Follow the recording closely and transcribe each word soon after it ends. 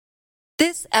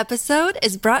This episode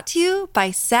is brought to you by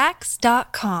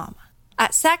Sax.com.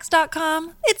 At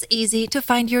Sax.com, it's easy to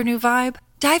find your new vibe.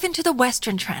 Dive into the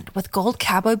Western trend with gold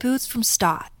cowboy boots from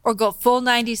Stott, or go full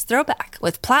 90s throwback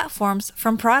with platforms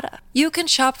from Prada. You can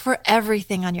shop for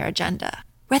everything on your agenda,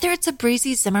 whether it's a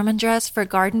breezy Zimmermann dress for a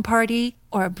garden party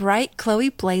or a bright Chloe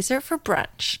blazer for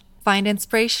brunch. Find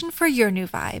inspiration for your new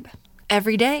vibe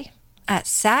every day at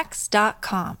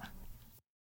Sax.com.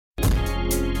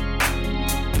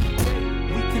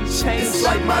 It's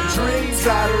like my dreams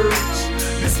out of reach.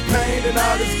 This pain and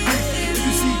all this grief. If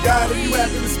you see God and you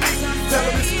have to speak, tell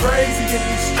him it's crazy in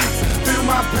these streets. Feel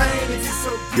my pain and it's so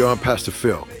deep. Yo, I'm Pastor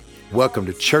Phil. Welcome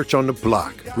to Church on the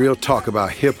Block. Real talk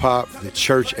about hip-hop, the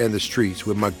church, and the streets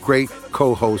with my great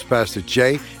co-host, Pastor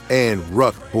Jay and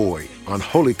Ruck Boy on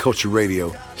Holy Culture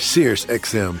Radio, Sirius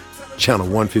XM, Channel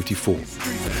 154. Tell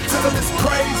him it's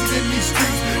crazy in these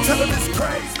streets. Tell him it's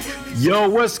crazy. Yo,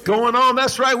 what's going on?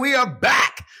 That's right, we are back.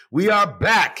 We are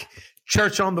back.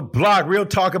 Church on the Block, real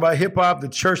talk about hip-hop, the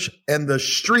church, and the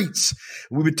streets.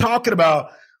 We've been talking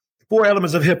about four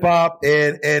elements of hip-hop,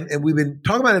 and we've been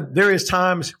talking about it various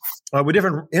times with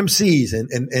different MCs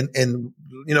and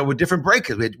you know, with different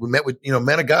breakers. We met with, you know,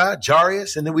 Man of God,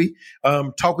 Jarius, and then we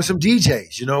talked with some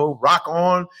DJs, you know, Rock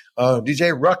On,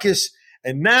 DJ Ruckus,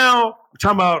 and now we're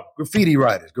talking about graffiti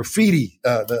writers,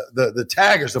 the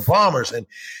taggers, the bombers, and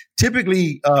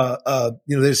typically, you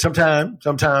know, there's sometime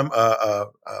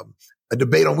a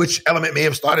debate on which element may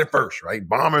have started first, right?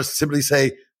 Bombers simply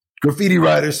say graffiti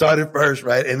writers started first,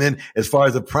 right? And then as far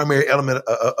as the primary element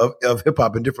of hip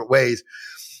hop in different ways.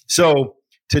 So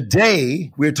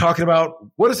today we're talking about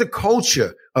what is the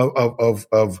culture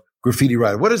of graffiti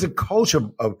writing? What is the culture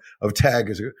of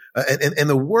taggers and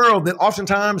the world that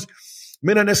oftentimes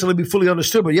may not necessarily be fully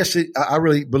understood, but yes, I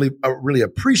really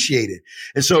appreciate it.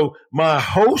 And so my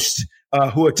hosts,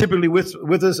 who are typically with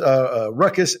us,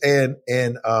 Ruckus and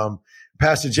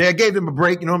Pastor Jay, I gave them a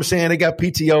break. You know what I'm saying? They got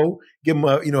PTO, give them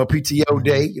a PTO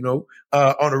day, you know,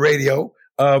 on the radio.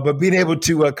 But being able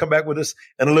to come back with us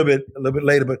and a little bit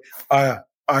later. But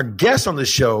our guests on the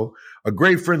show are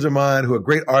great friends of mine who are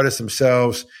great artists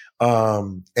themselves.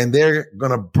 And they're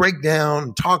going to break down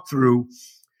and talk through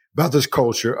about this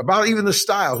culture, about even the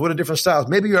styles. What are different styles?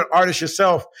 Maybe you're an artist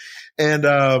yourself and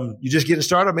you're just getting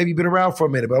started. Maybe you've been around for a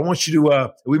minute, but I want you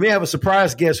to, we may have a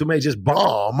surprise guest who may just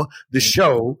bomb the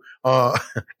show,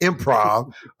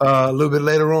 improv, a little bit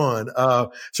later on.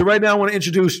 So right now I want to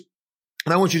introduce,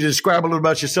 and I want you to describe a little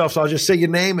about yourself. So I'll just say your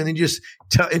name and then just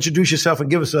introduce yourself and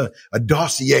give us a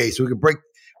dossier so we can break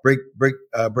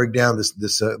down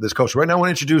this culture. Right now I want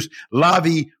to introduce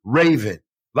Lavi Raven.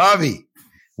 Lavi,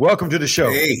 welcome to the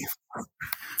show. Hey,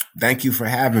 thank you for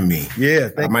having me. Yeah.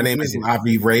 My name is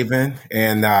Lavi Raven,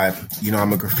 and, you know,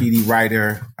 I'm a graffiti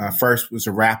writer. First was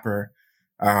a rapper.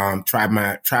 Tried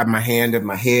my hand and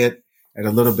my head at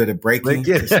a little bit of breaking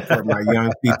to support my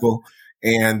young people.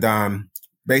 And,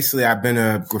 basically I've been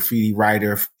a graffiti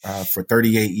writer, for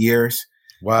 38 years.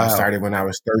 Wow. I started when I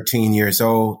was 13 years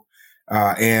old.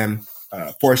 And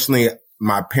fortunately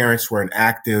my parents were an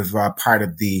active, part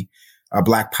of the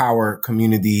Black Power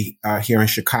community here in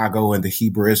Chicago and the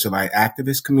Hebrew Israelite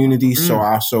activist community. So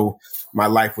also my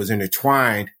life was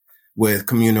intertwined with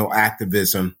communal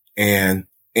activism and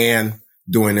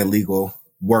doing illegal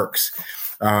works.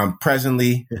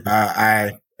 Presently,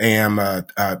 I am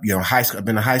I've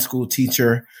been a high school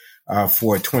teacher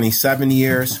for 27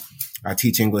 years. I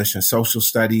teach English and social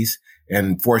studies.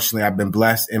 And fortunately, I've been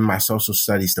blessed in my social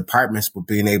studies departments with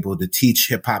being able to teach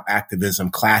hip hop activism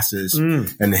classes and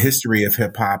the history of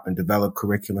hip hop and develop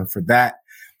curriculum for that.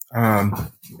 And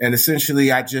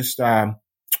essentially, I just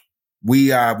we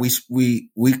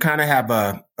kind of have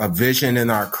a vision in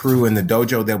our crew in the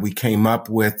dojo that we came up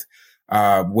with,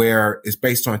 where it's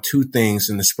based on two things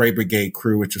in the Spray Brigade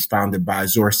crew, which was founded by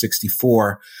Zor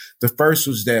 64. The first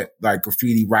was that like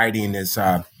graffiti writing is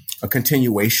a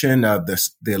continuation of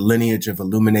the lineage of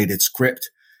illuminated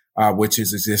script, which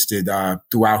has existed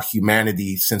throughout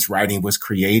humanity since writing was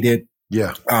created.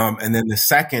 Yeah. And then the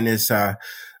second is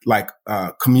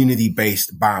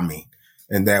community-based bombing,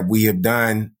 and that we have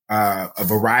done a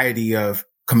variety of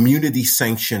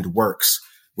community-sanctioned works,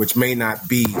 which may not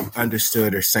be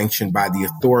understood or sanctioned by the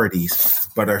authorities,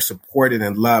 but are supported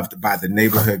and loved by the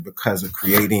neighborhood because of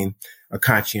creating a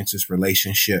conscientious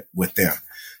relationship with them.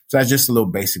 So that's just a little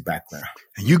basic background.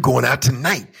 And you going out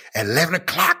tonight at 11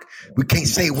 o'clock. We can't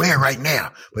say where right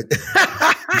now, but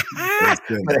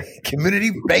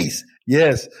community base.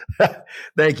 Yes.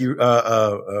 Thank you,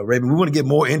 Raven. We want to get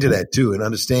more into that too and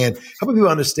understand, helping people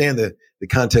understand the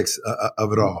context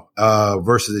of it all,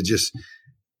 versus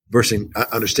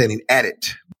understanding at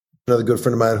it. another good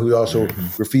friend of mine who's also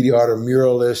graffiti artist,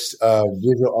 muralist,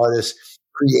 visual artist,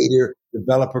 creator,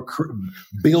 developer,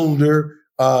 builder.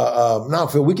 Now,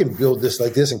 Phil, we can build this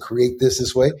like this and create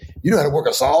this way. You know how to work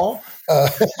a saw.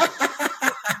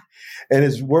 And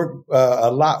it's worked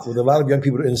a lot with a lot of young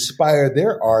people to inspire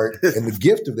their art and the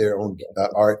gift of their own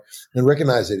art and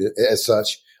recognize it as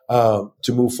such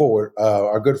to move forward.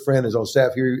 Our good friend is on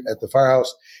staff here at the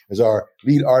Firehouse as our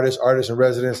lead artist in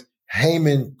residence,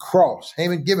 Heyman Cross.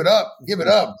 Heyman, give it up. Give it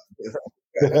up.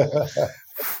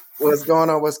 What's going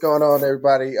on? What's going on,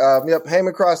 everybody? Yep,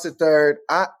 Heyman Cross III.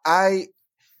 I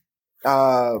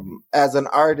as an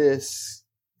artist,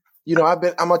 you know,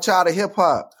 I'm a child of hip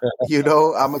hop. You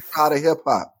know, I'm a child of hip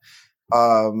hop.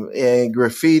 And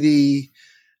graffiti,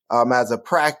 as a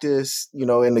practice, you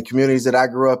know, in the communities that I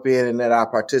grew up in and that I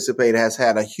participate has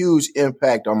had a huge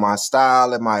impact on my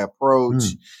style and my approach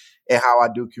and how I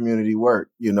do community work.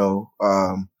 You know,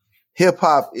 hip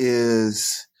hop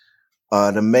is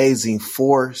an amazing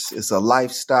force. It's a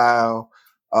lifestyle.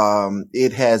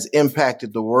 It has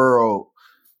impacted the world.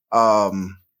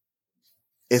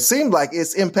 It seemed like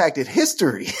it's impacted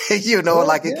history, you know,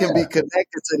 like it can be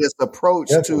connected to this approach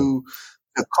to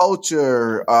the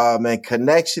culture and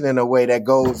connection in a way that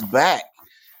goes back,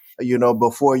 you know,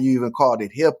 before you even called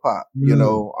it hip hop, you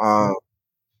know,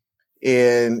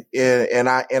 and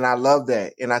I love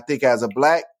that. And I think as a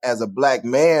black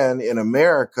man in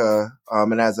America,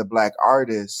 and as a black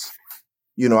artist,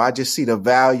 you know, I just see the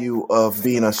value of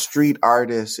being a street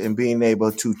artist and being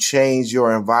able to change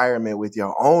your environment with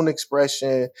your own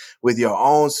expression, with your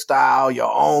own style,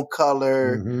 your own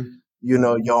color, you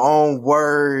know, your own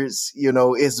words. You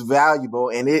know, it's valuable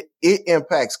and it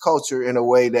impacts culture in a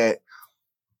way that,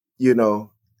 you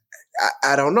know,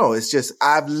 I don't know. It's just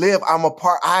I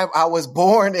was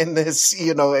born in this,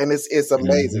 you know, and it's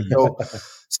amazing.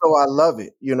 So I love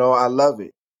it. You know, I love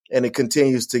it. And it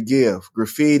continues to give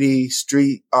graffiti,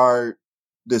 street art,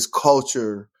 this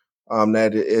culture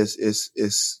that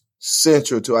is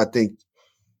central to, I think,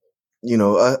 you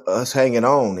know, us hanging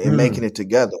on and making it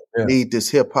together. We need this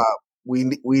hip hop. We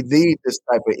need this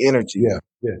type of energy.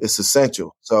 It's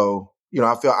essential. So, you know,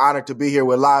 I feel honored to be here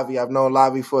with Lavi. I've known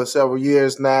Lavi for several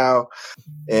years now,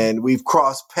 and we've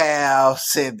crossed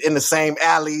paths in the same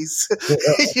alleys.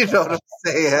 You know what I'm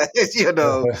saying? You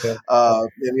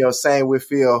know, same with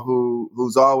Phil,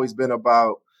 who's always been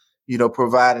about, you know,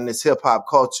 providing this hip hop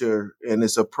culture and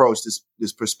this approach,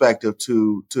 this perspective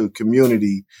to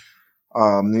community.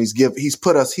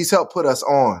 He's helped put us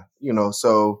on. You know,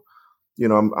 so you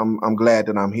know, I'm glad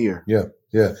that I'm here.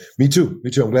 Yeah, me too.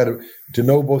 I'm glad to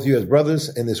know both of you as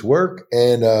brothers in this work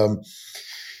and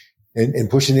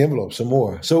pushing the envelope some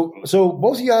more. So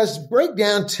both of you guys break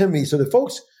down to me so that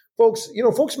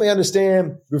folks may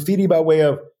understand graffiti by way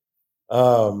of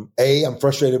I'm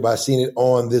frustrated by seeing it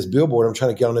on this billboard. I'm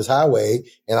trying to get on this highway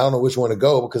and I don't know which one to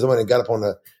go because I got up on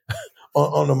the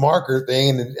on the marker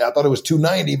thing and I thought it was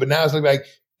 290, but now it's looking like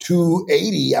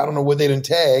 280. I don't know what they didn't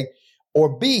tag.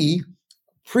 Or B,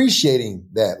 appreciating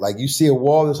that. Like you see a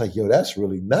wall that's like, yo, that's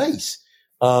really nice.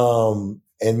 And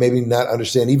maybe not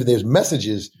understand, even there's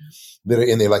messages that are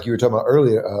in there. Like you were talking about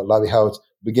earlier, Lavi, how it's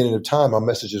beginning of time, our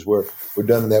messages were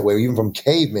done in that way, even from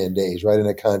caveman days, right, in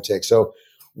that context. So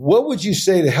what would you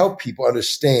say to help people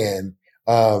understand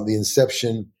the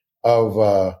inception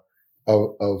of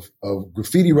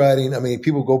graffiti writing? I mean,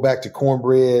 people go back to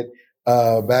Cornbread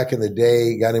back in the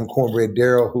day, a guy named Cornbread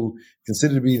Darrell, who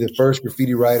considered to be the first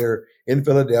graffiti writer in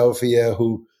Philadelphia,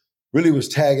 who really was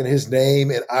tagging his name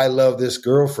and I love this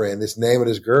girlfriend, this name of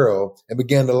this girl, and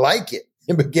began to like it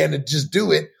and began to just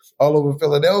do it all over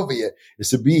Philadelphia. Is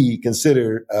to be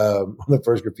considered one of the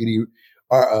first graffiti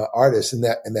artists in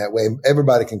that way.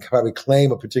 Everybody can probably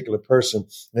claim a particular person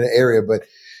in an area, but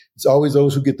it's always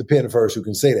those who get the pen first who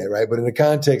can say that, right? But in the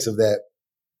context of that,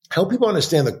 help people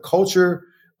understand the culture,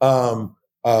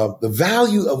 the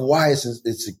value of why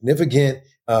it's significant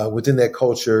within that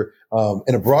culture,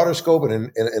 in a broader scope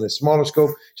and in a smaller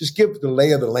scope. Just give the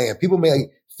lay of the land. People may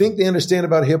think they understand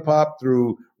about hip hop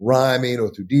through rhyming or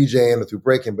through DJing or through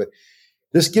breaking, but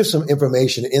just give some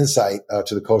information, insight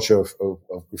to the culture of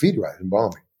graffiti writing and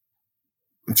bombing.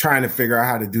 I'm trying to figure out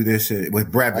how to do this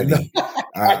with brevity.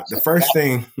 The first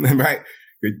thing, right?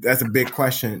 That's a big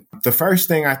question. The first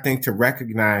thing I think to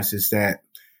recognize is that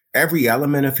every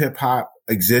element of hip hop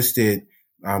existed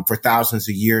for thousands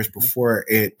of years before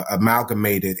it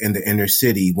amalgamated in the inner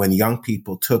city when young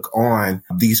people took on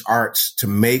these arts to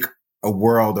make a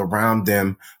world around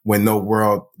them when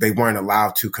they weren't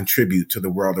allowed to contribute to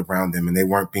the world around them and they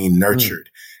weren't being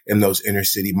nurtured in those inner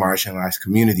city marginalized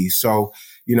communities. So,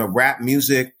 you know, rap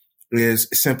music is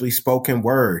simply spoken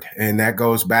word. And that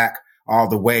goes back all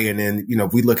the way. And then,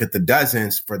 if we look at the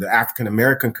dozens for the African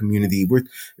American community,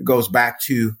 it goes back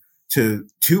to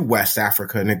West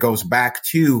Africa, and it goes back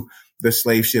to the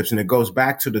slave ships, and it goes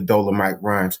back to the Dolomite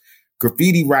rhymes.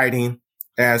 Graffiti writing,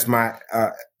 first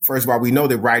of all, we know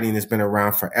that writing has been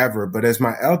around forever, but as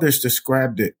my elders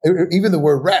described it, even the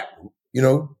word rap,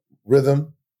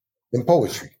 rhythm and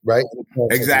poetry, right?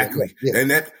 Exactly. Yeah.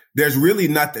 And there's really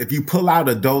nothing. If you pull out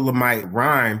a Dolomite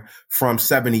rhyme from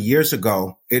 70 years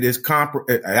ago, it is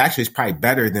actually, it's probably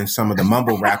better than some of the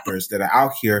mumble rappers that are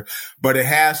out here, but it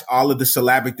has all of the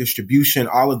syllabic distribution,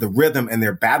 all of the rhythm, and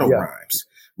their battle rhymes,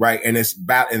 right? And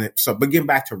but getting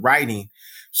back to writing,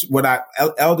 what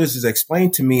elders has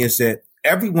explained to me is that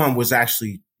everyone was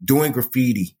actually doing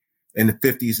graffiti in the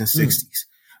 50s and 60s.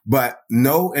 But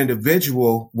no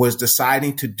individual was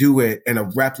deciding to do it in a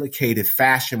replicated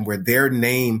fashion where their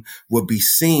name would be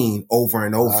seen over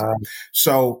and over.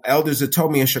 So elders have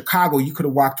told me in Chicago, you could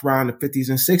have walked around the 50s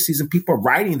and 60s and people are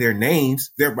writing their names.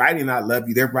 They're writing, I love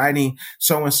you. They're writing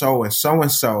so-and-so and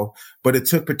so-and-so. But it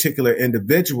took particular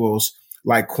individuals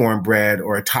like Cornbread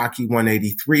or Taki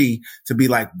 183 to be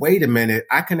like, wait a minute,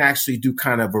 I can actually do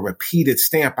kind of a repeated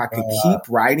stamp. I can keep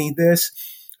writing this.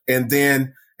 And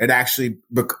then it actually,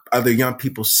 other young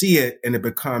people see it and it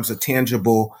becomes a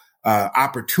tangible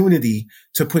opportunity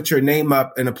to put your name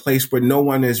up in a place where no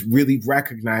one is really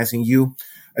recognizing you.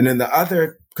 And then the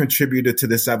other contributor to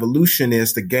this evolution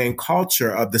is the gang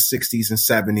culture of the 60s and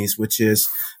 70s, which is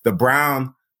the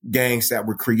brown gangs that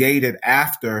were created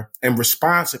after in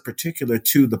response in particular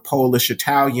to the Polish,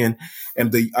 Italian,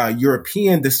 and the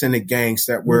European descendant gangs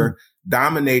that were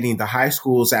dominating the high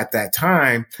schools at that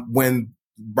time when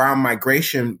brown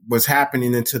migration was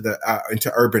happening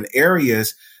into urban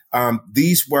areas.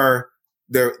 These were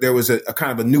there was a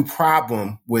kind of a new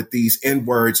problem with these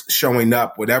N-words showing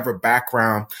up, whatever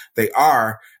background they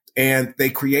are, and they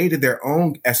created their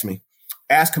own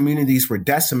as communities were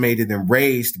decimated and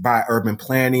raised by urban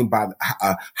planning, by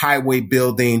highway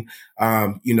building.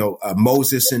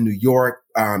 Moses in New York.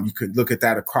 You could look at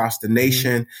that across the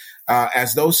nation.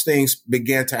 As those things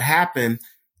began to happen,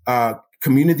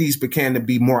 communities began to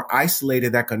be more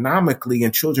isolated economically,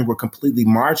 and children were completely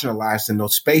marginalized in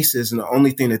those spaces. And the only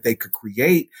thing that they could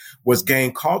create was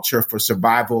gang culture for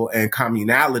survival and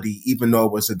communality, even though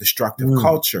it was a destructive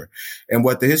culture. And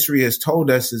what the history has told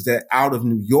us is that out of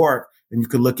New York, and you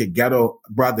could look at Ghetto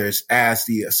Brothers as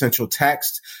the essential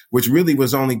text, which really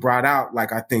was only brought out,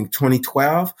 like, I think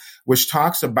 2012, which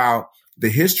talks about the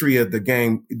history of the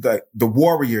gang, the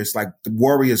Warriors, like the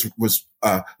Warriors was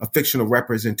a fictional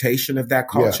representation of that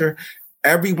culture. Yeah.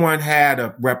 Everyone had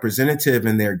a representative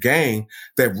in their gang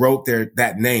that wrote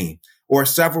that name, or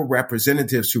several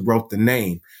representatives who wrote the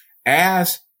name.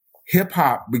 As the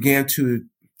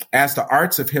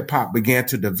arts of hip hop began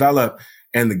to develop,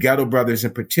 and the Ghetto Brothers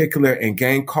in particular, and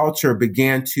gang culture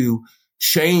began to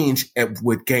change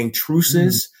with gang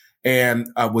truces, and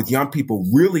with young people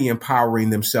really empowering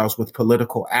themselves with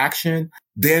political action,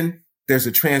 then there's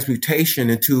a transmutation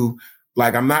into,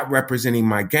 like, I'm not representing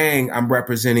my gang, I'm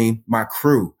representing my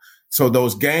crew. So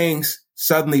those gangs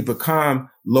suddenly become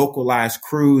localized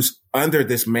crews under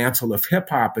this mantle of hip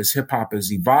hop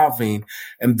as evolving.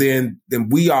 And then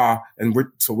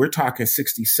we're talking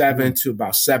 67 to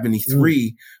about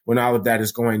 73 when all of that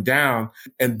is going down.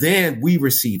 And then we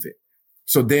receive it.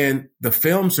 So then the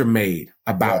films are made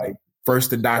about it.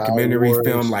 First, the documentary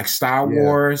film like Star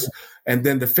Wars, and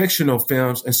then the fictional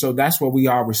films. And so that's what we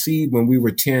all received when we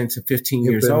were 10 to 15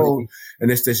 years old. And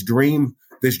it's this dream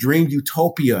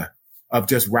utopia of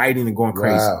just writing and going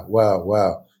crazy.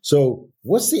 Wow. So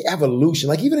what's the evolution?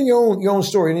 Like, even in your own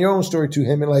story too,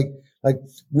 him, and like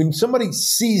when somebody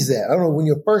sees that, I don't know, when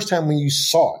your first time when you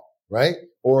saw it, right?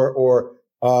 Or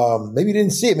maybe you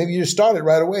didn't see it, maybe you just started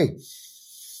right away.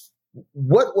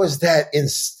 What was that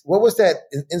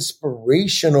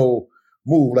inspirational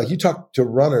move? Like, you talk to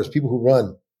runners, people who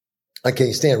run. I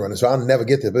can't stand running, so I'll never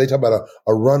get there. But they talk about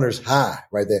a runner's high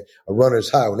right there. A runner's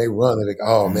high. When they run, they're like,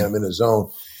 oh man, I'm in the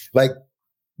zone. Like,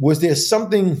 was there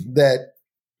something that,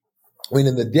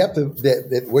 in the depth of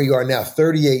that where you are now,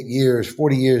 38 years,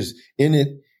 40 years in it,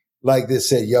 like this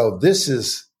said, yo, this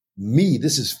is me.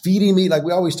 This is feeding me. Like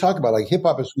we always talk about, like hip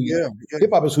hop is who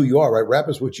you are, right? Rap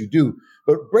is what you do.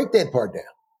 But break that part down.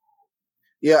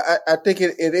 Yeah, I think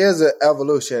it is an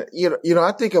evolution.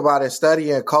 I think about it,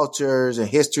 studying cultures and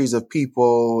histories of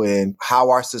people and how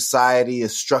our society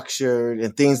is structured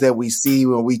and things that we see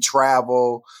when we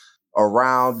travel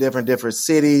around different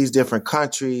cities, different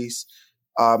countries.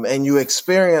 and you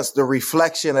experience the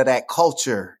reflection of that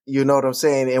culture, you know what I'm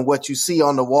saying? And what you see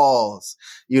on the walls,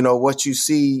 what you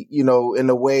see, in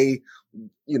the way,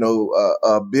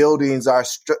 buildings are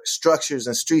structures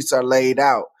and streets are laid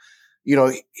out.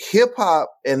 Hip hop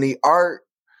and the art,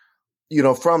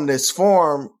 from this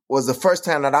form was the first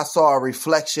time that I saw a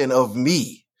reflection of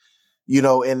me,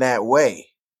 in that way.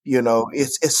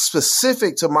 It's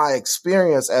specific to my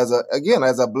experience as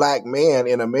a black man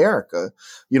in America,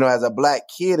 as a black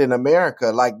kid in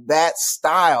America, like that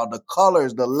style, the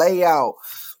colors, the layout,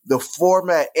 the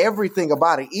format, everything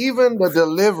about it, even the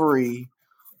delivery,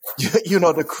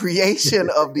 the creation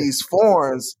of these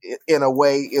forms in a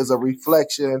way is a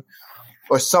reflection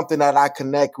or something that I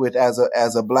connect with as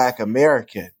a black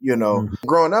American,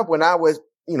 growing up when I was,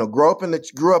 grew up in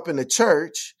the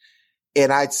church,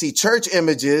 and I'd see church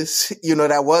images,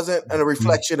 that wasn't a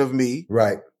reflection of me.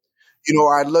 Right.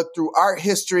 I'd look through art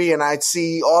history and I'd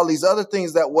see all these other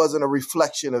things that wasn't a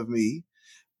reflection of me,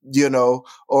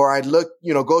 or I'd look,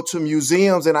 go to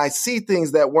museums and I'd see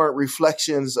things that weren't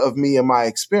reflections of me and my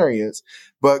experience.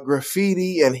 But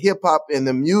graffiti and hip hop and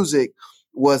the music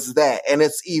was that, and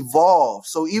it's evolved.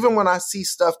 So even when I see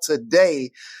stuff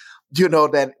today,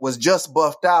 that was just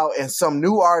buffed out and some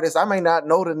new artist, I may not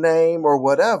know the name or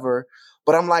whatever,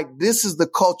 but I'm like, this is the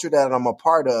culture that I'm a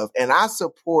part of. And I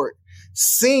support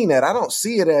seeing that. I don't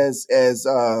see it as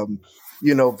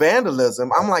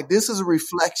vandalism. I'm like, this is a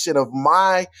reflection of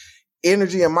my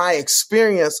energy and my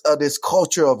experience of this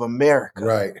culture of America.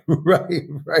 Right.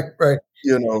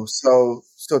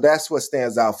 So that's what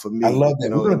stands out for me. I love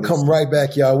that. We're going to come right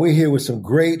back, y'all. We're here with some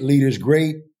great leaders,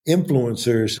 great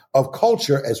influencers of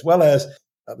culture, as well as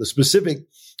the specific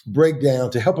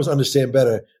breakdown to help us understand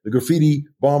better the graffiti,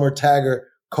 bomber, tagger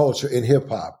culture in hip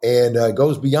hop. And it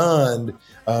goes beyond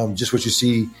just what you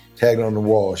see tagged on the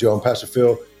walls. Yo, I'm Pastor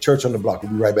Phil, Church on the Block.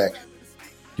 We'll be right back.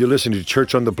 You're listening to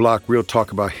Church on the Block, real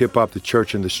talk about hip hop, the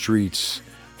church, and the streets.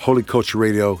 Holy Culture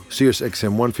Radio, Sirius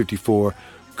XM 154.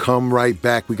 Come right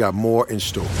back. We got more in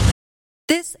store.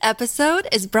 This episode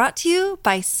is brought to you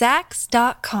by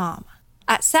Sax.com.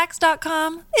 At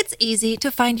Sax.com, it's easy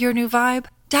to find your new vibe.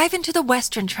 Dive into the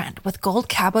Western trend with gold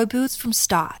cowboy boots from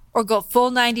Stott, or go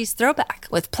full 90s throwback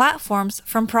with platforms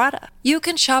from Prada. You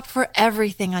can shop for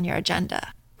everything on your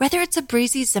agenda, whether it's a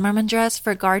breezy Zimmermann dress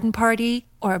for a garden party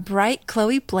or a bright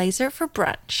Chloe blazer for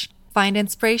brunch. Find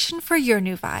inspiration for your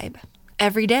new vibe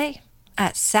every day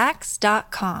at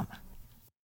Sax.com.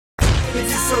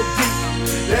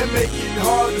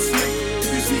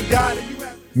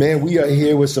 Man, we are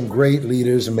here with some great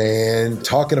leaders, man,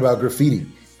 talking about graffiti,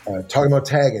 talking about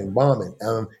tagging, bombing.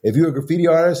 If you're a graffiti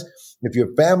artist, if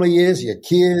your family is, your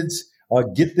kids,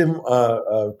 get them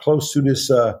close to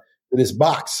this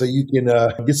box so you can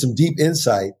get some deep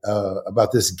insight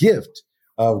about this gift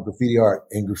of graffiti art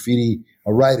and graffiti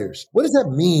writers. What does that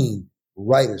mean,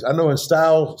 writers? I know in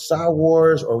Star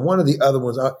Wars or one of the other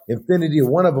ones, Infinity,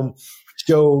 one of them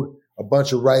showed a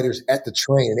bunch of writers at the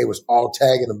train, and they was all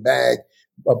tagging a bag,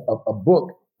 a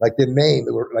book, like their name.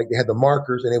 They were like, they had the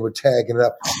markers and they were tagging it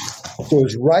up. So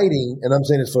it's writing, and I'm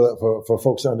saying this for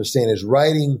folks to understand, is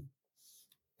writing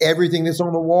everything that's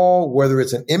on the wall, whether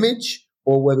it's an image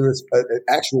or whether it's an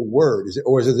actual word.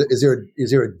 Is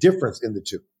there a difference in the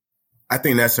two? I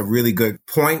think that's a really good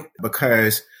point,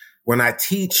 because when I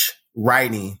teach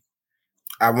writing,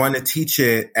 I want to teach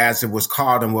it as it was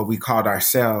called and what we called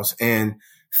ourselves. And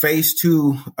Phase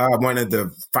 2, one of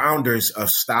the founders of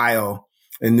Style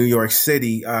in New York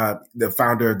City, the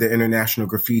founder of the International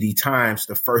Graffiti Times,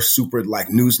 the first super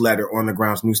newsletter, on the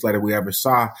grounds newsletter we ever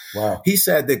saw. Wow. He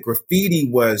said that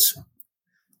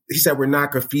we're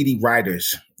not graffiti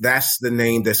writers. That's the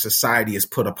name that society has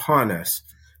put upon us.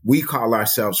 We call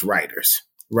ourselves writers,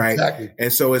 right? Exactly.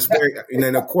 And so it's very, and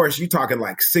then of course you're talking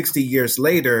 60 years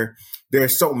later, there are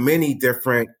so many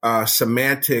different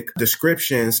semantic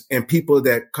descriptions, and people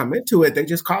that come into it, they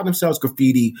just call themselves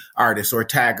graffiti artists or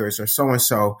taggers or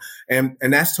so-and-so. And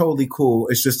that's totally cool.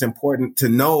 It's just important to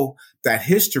know that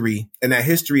history, and that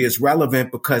history is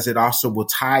relevant because it also will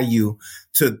tie you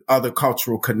to other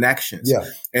cultural connections. Yeah.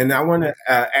 And I want to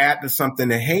add to something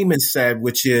that Heyman said,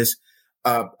 which is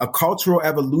a cultural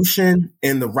evolution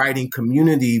in the writing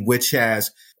community, which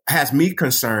has me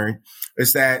concerned,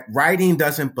 is that writing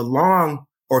doesn't belong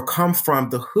or come from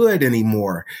the hood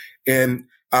anymore. And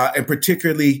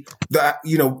particularly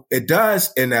it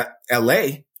does in LA,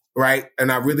 right?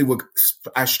 And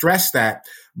I stress that,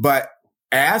 but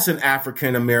as an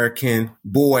African-American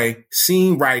boy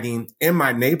seeing writing in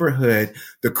my neighborhood,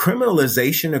 the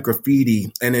criminalization of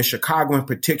graffiti, and in Chicago in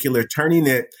particular, turning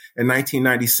it in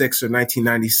 1996 or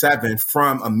 1997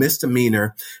 from a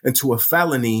misdemeanor into a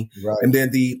felony. Right. And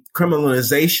then the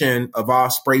criminalization of all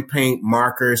spray paint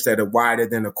markers that are wider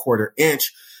than a quarter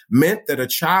inch meant that a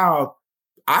child,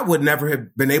 I would never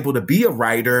have been able to be a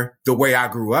writer the way I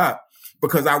grew up,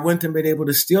 because I wouldn't have been able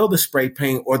to steal the spray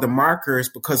paint or the markers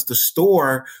because the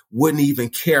store wouldn't even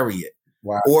carry it.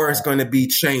 Wow. Or it's going to be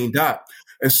chained up.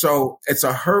 And so it's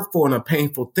a hurtful and a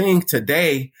painful thing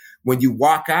today when you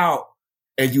walk out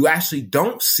and you actually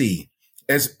don't see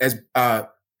as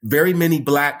very many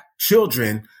Black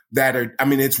children that are, I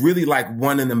mean, it's really like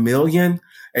 1 in a million.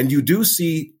 And you do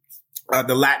see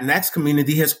the Latinx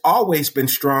community has always been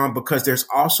strong because there's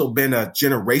also been a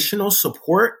generational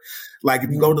support. Like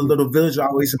if you go to Little Village, it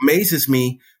always amazes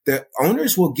me that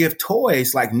owners will give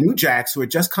toys like New Jacks who are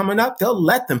just coming up. They'll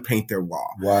let them paint their wall.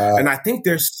 Wow. And I think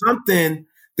there's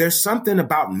something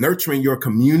about nurturing your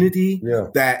community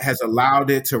that has allowed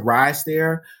it to rise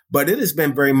there, but it has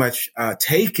been very much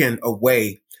taken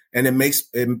away. And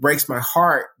it breaks my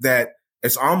heart that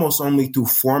it's almost only through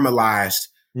formalized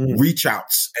reach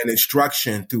outs and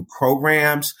instruction through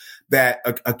programs that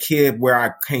a kid where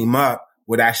I came up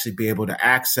would actually be able to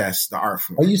access the art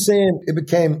form. Are you saying it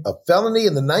became a felony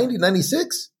in the 90s,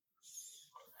 96?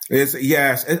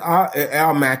 Yes, it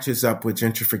all matches up with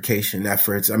gentrification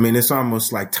efforts. I mean, it's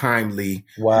almost like timely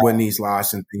when these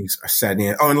laws and things are set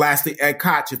in. Oh, and lastly, Ed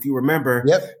Koch, if you remember,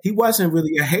 he wasn't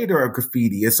really a hater of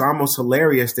graffiti. It's almost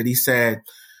hilarious that he said,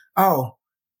 oh,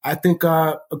 I think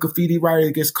a graffiti writer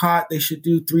that gets caught, they should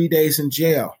do 3 days in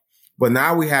jail. But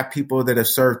now we have people that have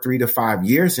served 3 to 5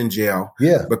 years in jail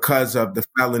because of the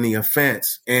felony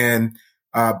offense. And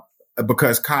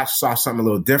because Koch saw something a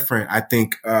little different, I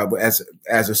think,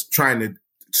 as trying to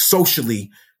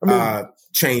socially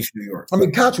change New York. I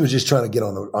mean, Koch was just trying to get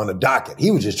on the docket.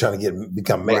 He was just trying to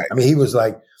become mayor. Right. I mean, he was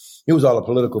all a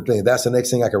political thing. That's the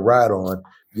next thing I could ride on.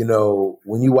 You know,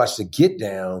 when you watch the Get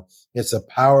Down, it's a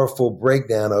powerful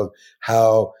breakdown of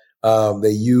how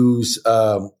they use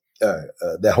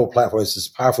that whole platform. It's this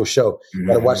powerful show. You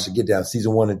got to watch the Get Down,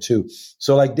 season 1 and 2.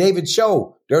 So, like David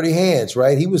Cho, Dirty Hands,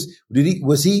 right?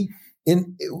 Was he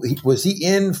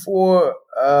in for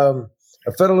a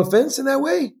federal offense in that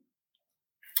way?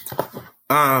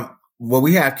 Well,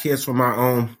 we have kids from our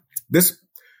own.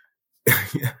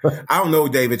 I don't know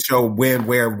David Cho when,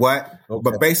 where, what,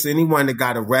 but basically anyone that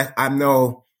got arrested, I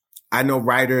know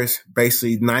writers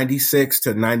basically 96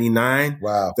 to 99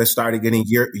 that started getting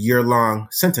year-long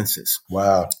sentences.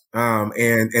 Wow.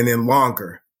 And then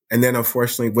longer. And then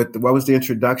unfortunately what was the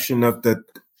introduction of the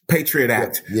Patriot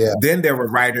Act? Then there were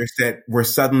writers that were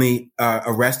suddenly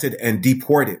arrested and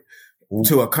deported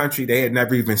to a country they had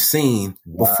never even seen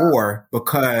before,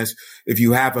 because if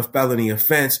you have a felony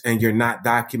offense and you're not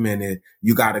documented,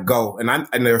 you got to go. And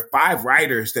there are 5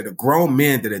 writers that are grown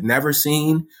men that had never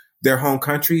seen their home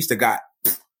countries that got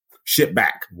shipped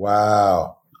back.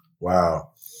 Wow.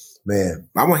 Man.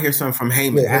 I want to hear something from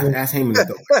Heyman. Ask Heyman the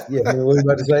dope. What are you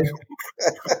about to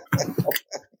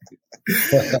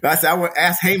say? I want to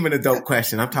ask Heyman a dope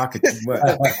question. I'm talking too much.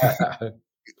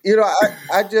 You know,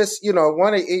 I just, you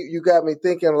got me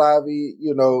thinking, Lavi,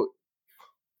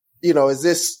 is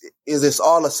this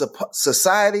all a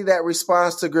society that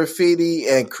responds to graffiti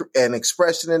and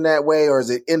expression in that way? Or is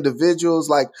it individuals?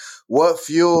 Like what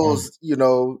fuels,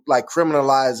 like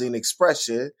criminalizing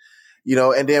expression,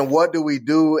 and then what do we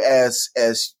do as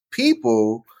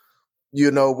people,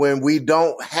 when we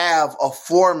don't have a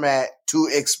format to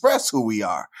express who we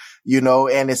are,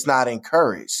 and it's not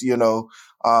encouraged,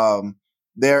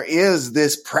 there is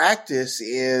this practice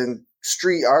in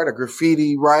street art or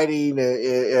graffiti writing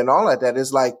and all of that.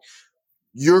 It's like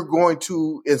you're going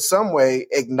to, in some way,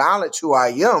 acknowledge who I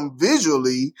am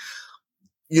visually,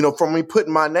 from me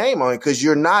putting my name on it, because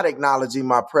you're not acknowledging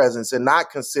my presence and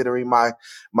not considering my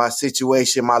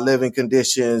situation, my living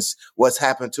conditions, what's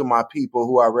happened to my people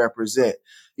who I represent.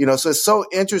 So it's so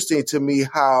interesting to me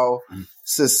how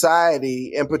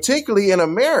society, and particularly in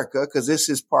America, because this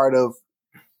is part of,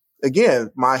 again,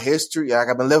 my history. Like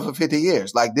I've been living for 50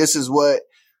 years. Like this is what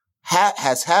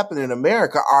has happened in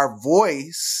America. Our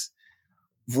voice,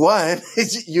 we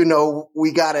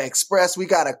got to express, we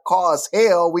got to cause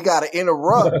hell, we got to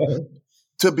interrupt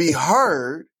to be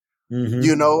heard,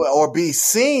 or be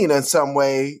seen in some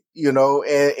way,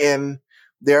 and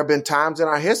there have been times in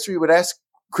our history where that's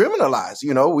criminalized.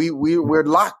 We're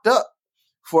locked up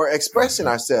for expressing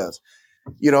ourselves.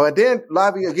 And then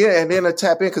Lavi again, and then to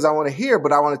tap in because I want to hear,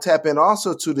 but I want to tap in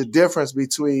also to the difference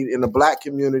between in the Black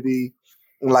community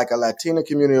like a Latina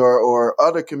community or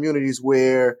other communities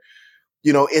where,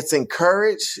 you know, it's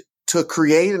encouraged to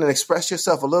create and express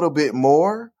yourself a little bit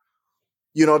more.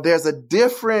 You know, there's a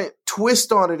different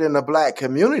twist on it in the Black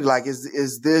community. Like, is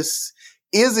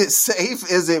it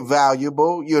safe? Is it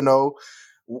valuable? You know,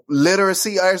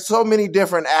 literacy. There's so many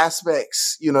different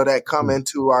aspects, you know, that come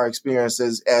into our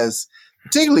experiences as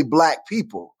particularly Black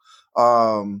people.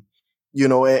 You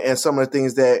know, and some of the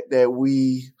things that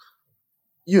we,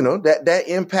 you know, that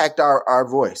impact our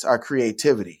voice, our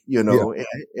creativity, you know,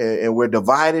 and we're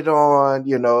divided on,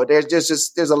 you know,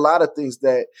 there's a lot of things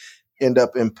that end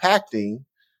up impacting.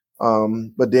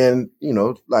 But then, you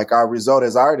know, like our result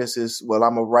as artists is, well,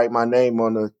 I'm gonna write my name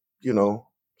on the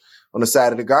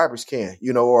side of the garbage can,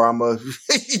 you know, or I'm a,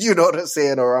 you know what I'm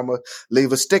saying? Or I'm gonna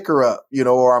leave a sticker up, you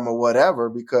know, or I'm a whatever,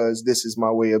 because this is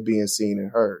my way of being seen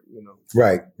and heard, you know.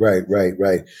 Right. I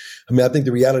mean, I think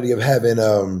the reality of having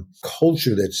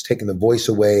culture that's taking the voice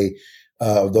away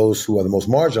of those who are the most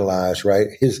marginalized, right,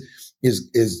 is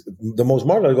the most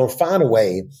marginalized going to find a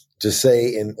way to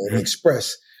say and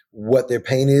express what their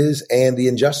pain is and the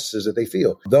injustices that they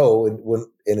feel. Though, and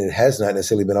it has not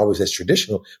necessarily been always as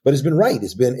traditional, but it's been right.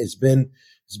 It's been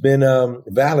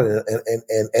valid,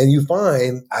 and you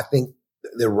find, I think,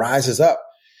 there rises up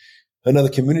another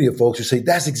community of folks who say,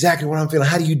 that's exactly what I'm feeling.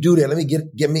 How do you do that? Let me get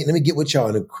with y'all.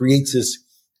 And it creates this,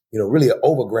 you know, really an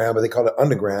overground, but they call it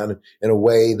underground in a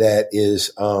way that is,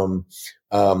 a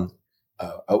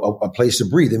place to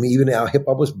breathe. I mean, even how hip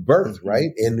hop was birthed,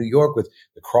 right? In New York with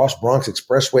the Cross Bronx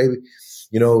Expressway,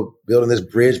 you know, building this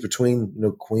bridge between, you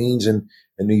know, Queens and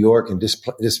New York, and just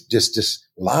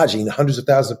lodging hundreds of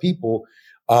thousands of people.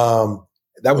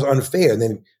 That was unfair. And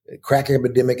then the crack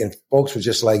epidemic, and folks were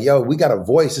just like, yo, we got a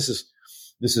voice.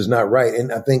 This is not right.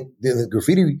 And I think the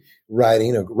graffiti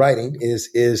writing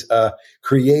is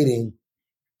creating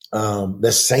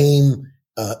the same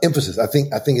emphasis. I think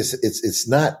it's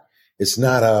not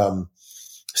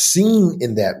seen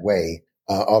in that way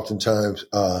oftentimes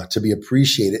to be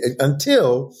appreciated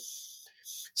until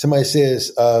somebody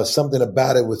says something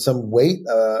about it with some weight.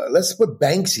 Let's put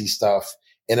Banksy stuff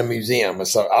in a museum, and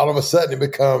so all of a sudden it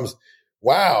becomes,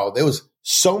 wow, there was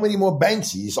so many more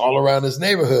Banksys all around this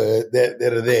neighborhood that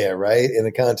are there, right? In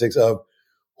the context of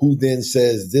who then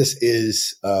says this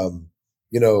is,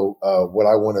 what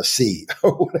I want to see,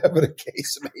 or whatever the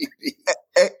case may be.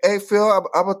 Hey, Phil, I'm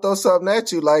going to throw something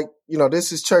at you. Like, you know,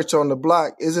 this is Church on the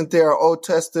Block. Isn't there an Old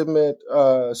Testament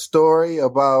story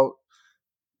about,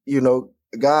 you know,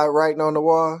 God writing on the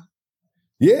wall?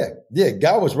 Yeah.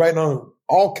 God was writing on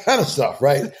all kind of stuff,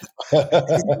 right?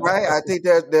 Right. I think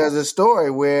there's a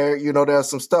story where, you know, there's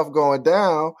some stuff going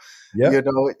down. Yep. You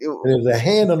know, there's a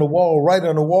hand on the wall, right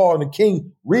on the wall, and the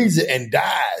king reads it and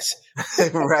dies.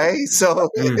 Right. So,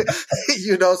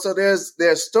 you know, so there's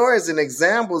stories and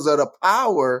examples of the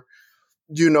power,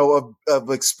 you know, of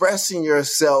expressing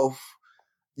yourself,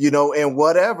 you know, in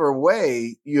whatever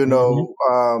way, you know,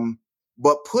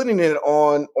 but putting it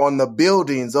on the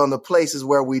buildings, on the places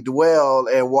where we dwell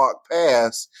and walk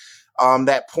past,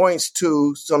 that points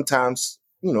to sometimes,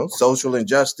 you know, social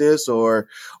injustice or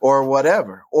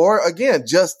whatever, or again,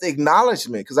 just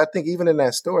acknowledgement. Cause I think even in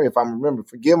that story, if I remember,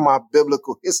 forgive my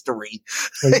biblical history,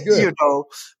 you know,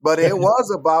 but it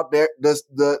was about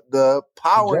the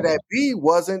power that be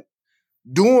wasn't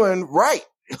doing right.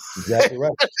 Exactly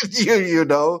right. you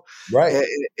know, right.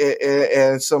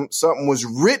 And something was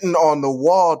written on the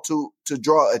wall to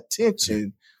draw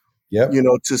attention, you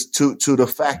know, to the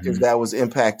factors that was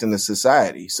impacting the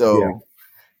society. So,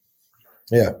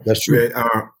 yeah, that's true.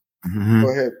 Go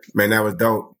ahead, man. That was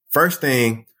dope. First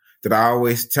thing that I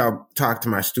always talk to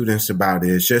my students about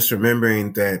is just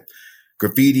remembering that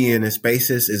graffiti in its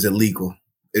basis is illegal.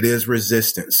 It is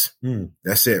resistance.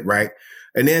 That's it, right?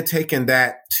 And then taking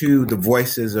that to the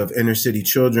voices of inner city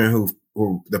children who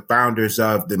the founders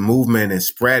of the movement and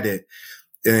spread it.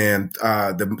 And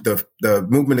the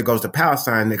movement that goes to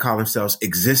Palestine, they call themselves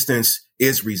Existence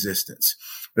is Resistance.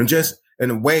 And just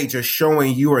in a way, just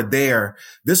showing you are there.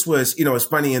 This was, you know, it's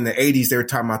funny, in the 80s, they were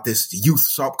talking about this youth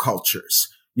subcultures,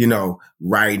 you know,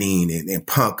 writing and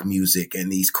punk music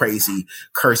and these crazy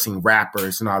cursing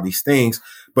rappers and all these things.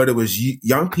 But it was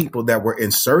young people that were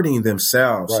inserting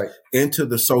themselves into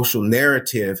the social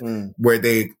narrative where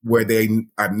they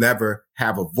never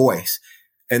have a voice.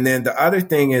 And then the other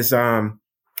thing is, was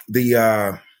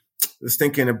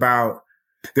thinking about,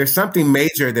 there's something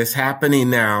major that's happening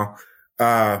now,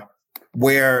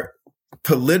 where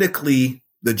politically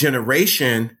the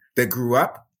generation that grew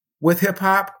up with hip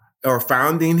hop or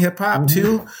founding hip hop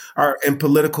too are in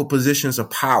political positions of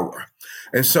power.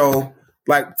 And so,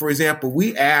 like, for example,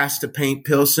 we asked to paint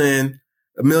Pilsen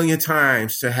a million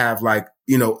times to have like,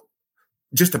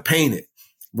 just to paint it,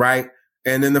 right?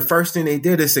 And then the first thing they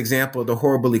did, this example, the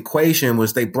horrible equation,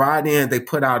 was they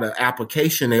put out an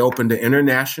application. They opened to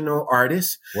international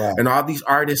artists. Wow. And all these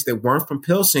artists that weren't from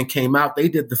Pilsen came out. They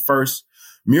did the first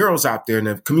murals out there, and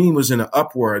the community was in an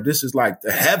uproar. This is like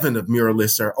the heaven of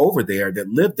muralists are over there that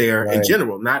live there in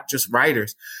general, not just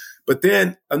writers. But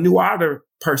then a new alder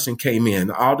person came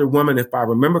in, an alder woman, if I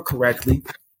remember correctly.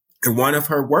 And one of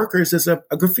her workers is a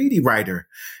graffiti writer.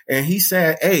 And he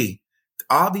said, hey,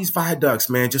 all these viaducts,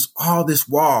 man, just all this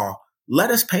wall,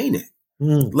 let us paint it.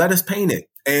 Let us paint it.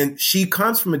 And she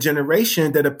comes from a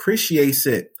generation that appreciates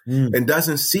it and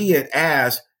doesn't see it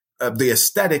as the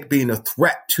aesthetic being a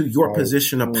threat to your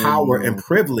position of power and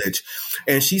privilege.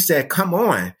 And she said, come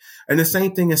on. And the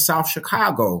same thing in South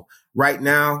Chicago. Right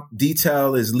now,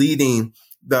 Detail is leading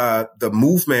the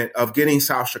movement of getting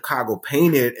South Chicago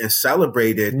painted and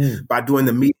celebrated by doing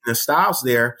the meeting of styles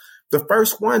there. The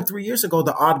first one 3 years ago,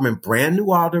 the alderman, brand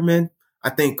new alderman, I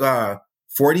think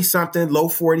 40-something, low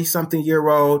 40-something year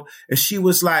old. And she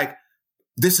was like,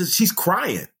 she's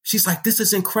crying. She's like, this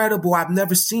is incredible. I've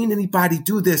never seen anybody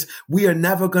do this. We are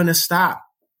never going to stop.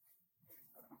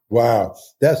 Wow.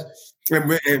 And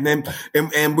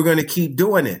we're going to keep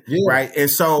doing it. Yeah. Right. And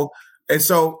so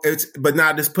but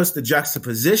now this puts the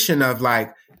juxtaposition of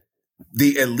like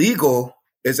the illegal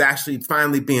is actually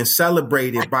finally being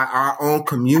celebrated by our own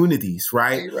communities,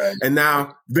 right? And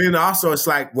now then also it's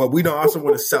like, well, we don't also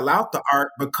want to sell out the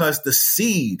art because the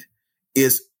seed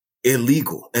is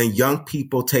illegal and young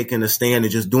people taking a stand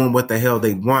and just doing what the hell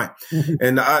they want.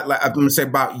 And like I'm going to say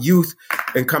about youth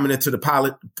and coming into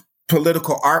the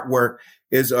political artwork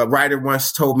is a writer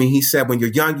once told me, he said, when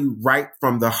you're young, you write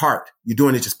from the heart. You're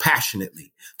doing it just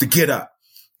passionately to get up.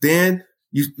 Then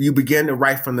you begin to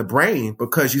write from the brain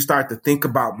because you start to think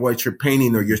about what you're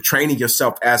painting, or you're training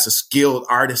yourself as a skilled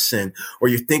artisan, or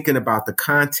you're thinking about the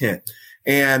content.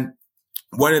 And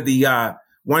one of the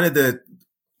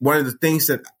things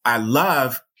that I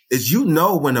love is,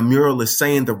 when a mural is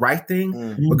saying the right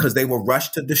thing because they will rush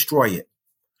to destroy it.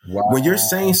 Wow. When you're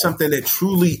saying something that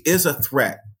truly is a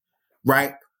threat,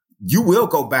 right? You will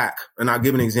go back, and I'll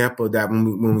give an example of that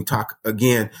when we talk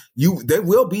again. They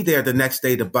will be there the next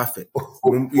day to buff it.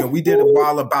 We did a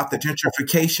while about the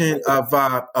gentrification of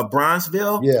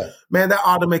Bronzeville. Yeah, man, that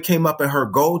alderman came up in her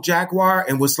gold Jaguar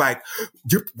and was like,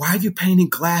 "Why are you painting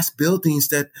glass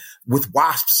buildings with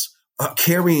wasps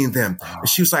carrying them?" And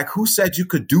she was like, "Who said you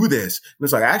could do this?" And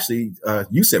it's like, "Actually,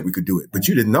 you said we could do it, but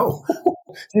you didn't know."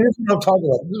 See, this is what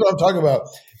I'm talking about.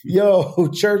 Yo,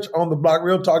 Church on the Block,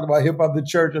 real talk about hip hop, the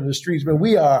church and the streets, man.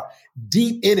 We are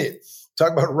deep in it.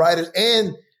 Talk about writers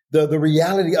and the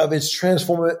reality of its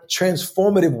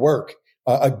transformative work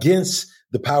against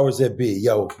the powers that be.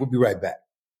 Yo, we'll be right back.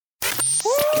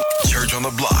 Church on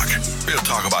the Block. Real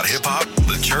talk about hip hop,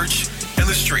 the church, and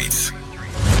the streets.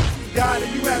 God,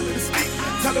 you have to speak.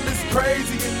 Tell them it's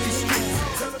crazy in these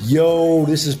streets. Yo,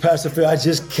 this is Pastor Phil. I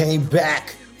just came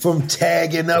back from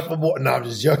tagging up aboard. No, I'm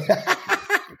just joking.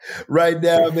 Right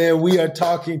now, man, we are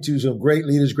talking to some great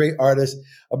leaders, great artists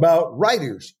about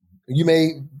writers. You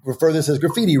may refer this as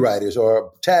graffiti writers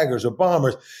or taggers or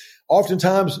bombers.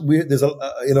 Oftentimes, there's a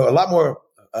lot more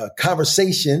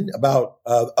conversation about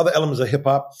other elements of hip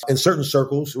hop in certain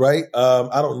circles, right?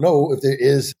 I don't know if there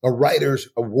is a writers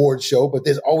award show, but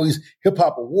there's always hip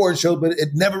hop award shows, but it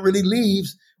never really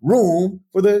leaves room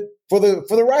for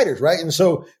the writers, right? And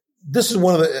so this is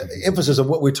one of the emphasis of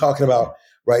what we're talking about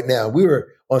right now. We were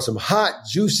on some hot,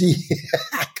 juicy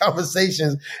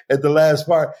conversations at the last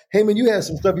part. Hey, man, you had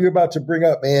some stuff you were about to bring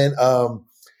up, man. About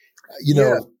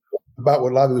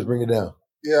what Lavi was bringing down.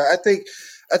 Yeah, I think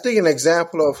an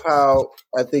example of how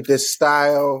I think this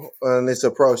style and this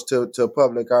approach to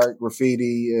public art,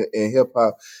 graffiti, and hip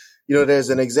hop, there's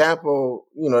an example,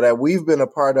 that we've been a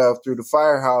part of through the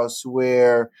Firehouse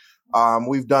where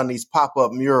we've done these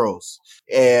pop-up murals,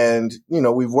 and,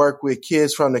 we've worked with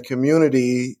kids from the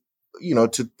community,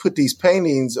 to put these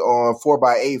paintings on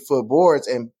 4x8 foot boards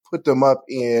and put them up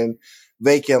in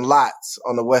vacant lots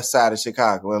on the west side of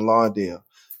Chicago in Lawndale.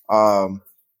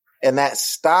 And that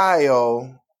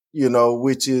style,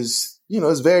 which is,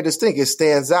 is very distinct. It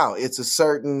stands out. It's a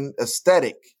certain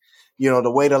aesthetic, the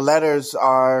way the letters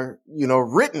are,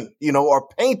 written, or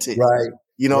painted. Right.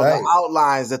 The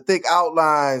outlines, the thick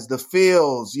outlines, the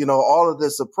fills, all of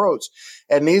this approach.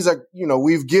 And these are,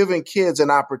 we've given kids an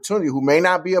opportunity who may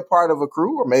not be a part of a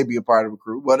crew or may be a part of a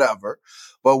crew, whatever,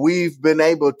 but we've been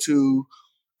able to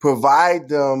provide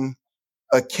them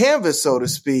a canvas, so to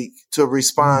speak, to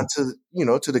respond to,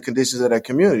 to the conditions of their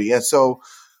community. And so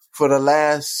for the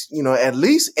last, at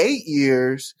least 8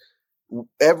 years,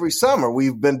 every summer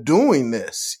we've been doing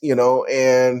this,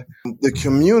 and the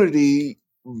community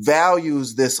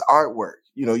values this artwork.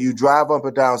 You drive up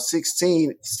and down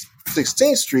 16th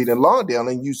Street in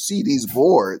Lawndale and you see these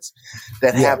boards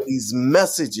that have these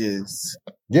messages,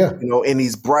 in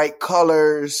these bright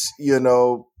colors,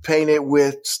 painted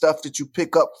with stuff that you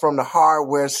pick up from the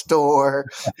hardware store.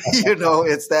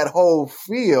 It's that whole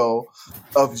feel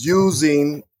of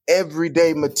using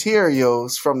everyday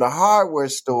materials from the hardware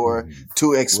store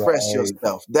to express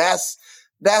yourself. That's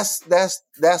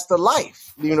the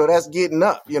life, that's getting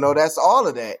up, that's all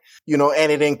of that,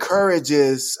 and it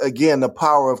encourages, again, the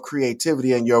power of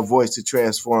creativity and your voice to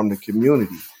transform the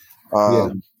community.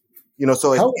 So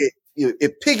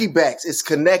it piggybacks, it's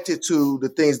connected to the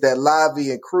things that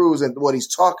Lavi and Cruz and what he's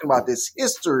talking about, this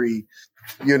history,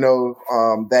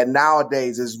 that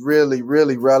nowadays is really,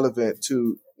 really relevant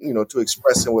to, to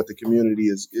expressing what the community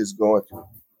is going through.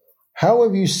 How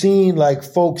have you seen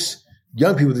folks,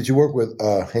 young people that you work with,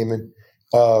 Heyman,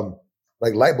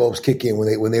 like light bulbs kick in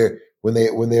when they're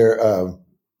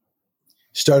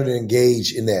started to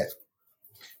engage in that?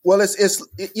 Well, it's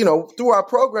through our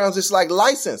programs, it's like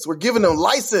license. We're giving them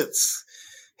license,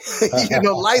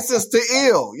 license to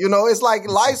ill. It's like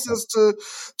license to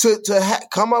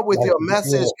come up with your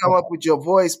message, come up with your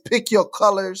voice, pick your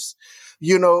colors.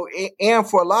 And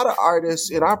for a lot of artists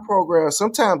in our program,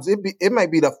 sometimes it may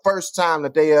be the first time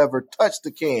that they ever touched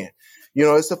the can.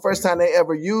 It's the first time they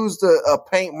ever used a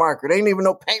paint marker. They didn't even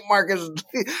know paint markers,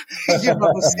 they didn't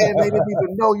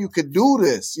even know you could do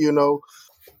this,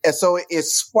 And so it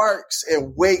sparks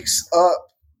and wakes up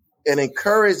and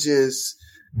encourages,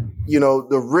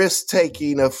 the risk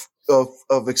taking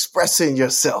of expressing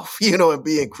yourself, and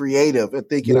being creative and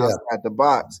thinking outside the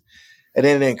box. And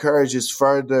then it encourages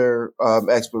further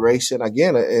exploration,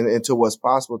 again, into what's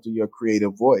possible through your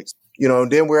creative voice.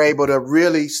 And then we're able to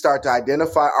really start to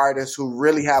identify artists who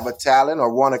really have a talent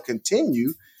or want to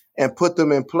continue and put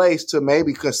them in place to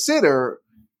maybe consider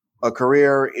a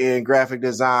career in graphic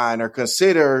design or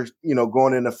consider,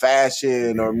 going into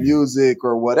fashion or music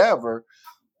or whatever,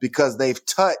 because they've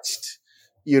touched,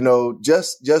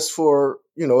 just for,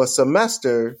 a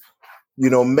semester,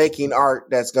 making art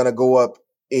that's going to go up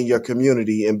in your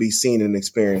community and be seen and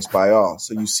experienced by all.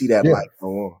 So you see that light go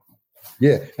on.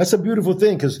 Yeah, that's a beautiful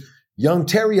thing because young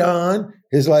Terrion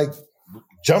is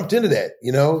jumped into that,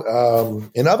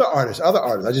 and other artists.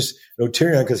 I just know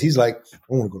Terrion because he's I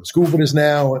want to go to school for this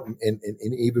now and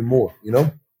even more, Yeah,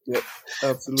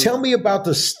 absolutely. Tell me about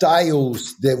the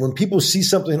styles that when people see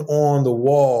something on the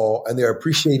wall and they're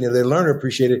appreciating it, they learn to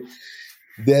appreciate it,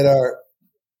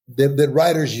 that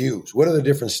writers use. What are the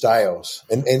different styles?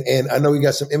 And I know we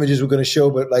got some images we're going to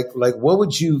show, but what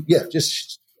would you? Yeah,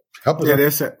 just help us.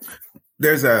 Yeah,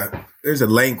 there's a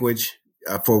language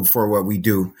for what we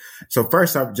do. So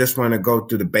first, I just want to go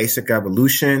through the basic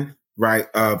evolution, right,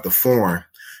 of the form.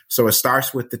 So it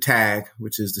starts with the tag,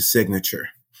 which is the signature.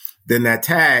 Then that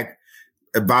tag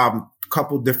evolved a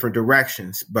couple different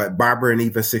directions, but Barbara and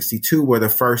Eva 62 were the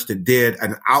first that did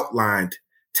an outlined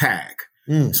tag.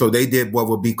 So they did what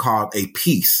would be called a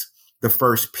piece, the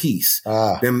first piece.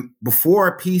 Then before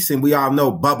a piece, and we all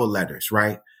know bubble letters,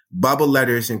 right? Bubble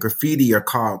letters in graffiti are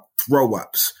called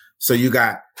throw-ups. So you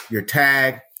got your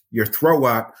tag, your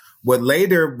throw-up, what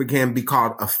later began to be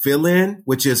called a fill-in,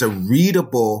 which is a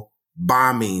readable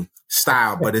bombing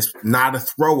style, but it's not a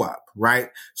throw-up, right?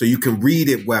 So you can read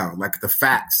it well, like the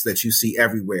facts that you see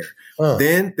everywhere.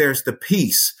 Then there's the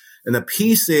piece, and the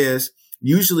piece is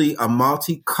usually a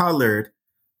multicolored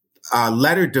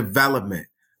letter development,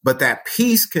 but that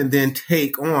piece can then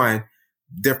take on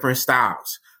different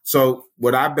styles. So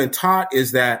what I've been taught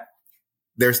is that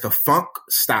there's the funk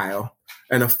style,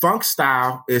 and the funk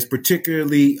style is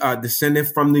particularly descended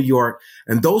from New York,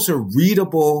 and those are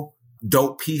readable,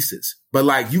 dope pieces.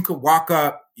 But you could walk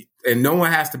up and no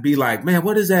one has to be like, man,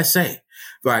 what does that say?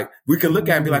 We can look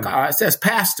at it and be like, oh, it says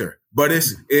pastor, but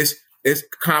it's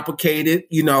complicated.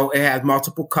 It has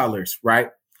multiple colors, right?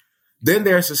 Then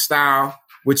there's a style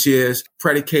which is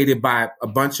predicated by a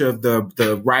bunch of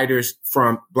the writers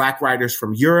Black writers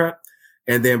from Europe,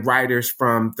 and then writers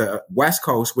from the West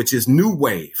Coast, which is New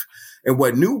Wave. And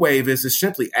what New Wave is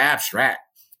simply abstract.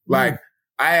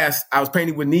 I was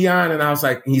painting with neon, and I was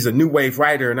like, he's a New Wave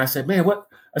writer. And I said, man, what?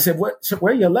 I said, what?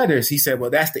 Where are your letters? He said,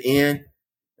 well, that's the N,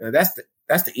 that's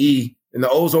the E, and the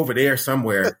O's over there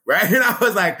somewhere, right? And I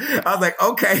was like,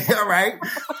 okay, all right.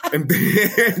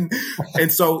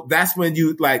 And so that's when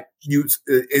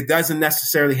it doesn't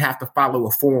necessarily have to follow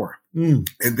a form. And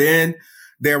then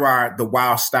there are the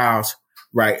wild styles,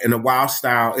 right? And the wild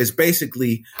style is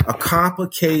basically a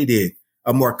complicated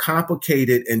a more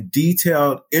complicated and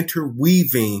detailed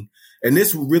interweaving. And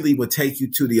this really would take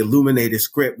you to the illuminated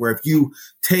script, where if you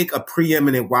take a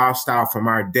preeminent wild style from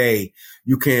our day,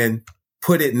 you can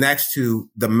put it next to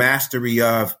the mastery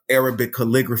of Arabic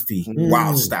calligraphy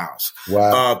wild styles.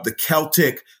 Wow.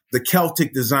 The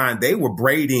Celtic design, they were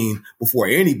braiding before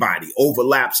anybody,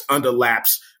 overlaps,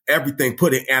 underlaps, everything,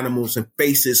 putting animals and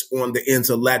faces on the ends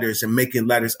of letters and making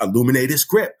letters illuminated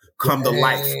script come to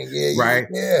life. Right.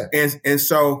 Yeah.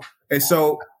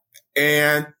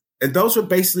 And those would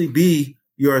basically be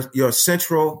your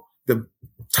central, the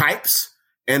types,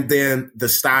 and then the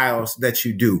styles that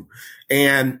you do.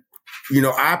 And,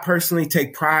 I personally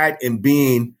take pride in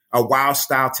being a wild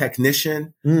style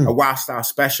technician, a wild style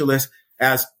specialist.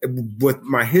 As with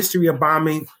my history of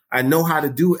bombing, I know how to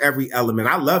do every element.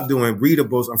 I love doing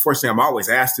readables. Unfortunately, I'm always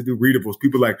asked to do readables.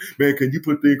 People are like, man, can you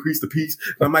put the increase the piece?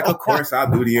 And I'm like, of course I'll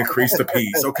do the increase the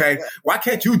piece. Okay. Why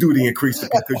can't you do the increase the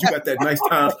piece? Because you got that nice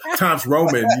times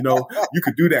Roman, you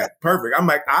could do that. Perfect. I'm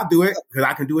like, I'll do it because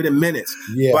I can do it in minutes.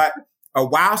 Yeah. But a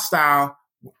wild style,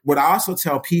 what I also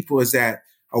tell people is that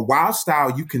a wild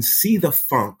style, you can see the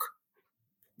funk.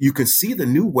 You can see the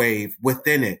new wave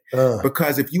within it,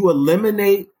 because if you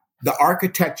eliminate the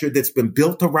architecture that's been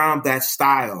built around that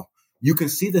style, you can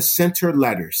see the center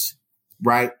letters,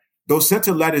 right? Those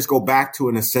center letters go back to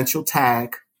an essential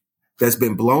tag that's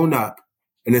been blown up.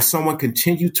 And then someone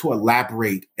continued to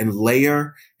elaborate and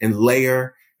layer and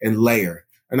layer and layer.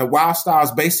 And a wild style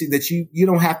is basically that you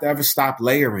don't have to ever stop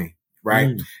layering,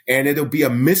 right? And it'll be a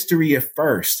mystery at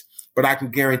first. But I can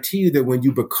guarantee you that when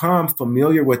you become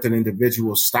familiar with an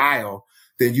individual style,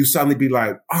 then you suddenly be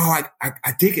like, oh,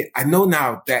 I dig it. I know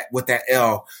now that with that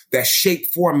L, that shape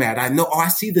format, I know, I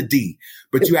see the D.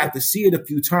 But you have to see it a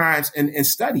few times and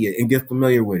study it and get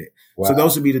familiar with it. Wow. So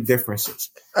those would be the differences.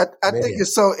 I think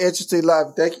it's so interesting, Live.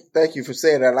 Thank you for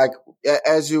saying that. Like,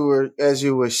 as you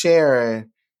were sharing,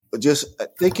 just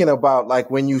thinking about,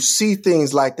 like, when you see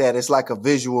things like that, it's like a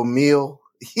visual meal.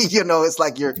 It's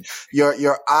like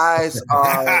your eyes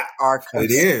are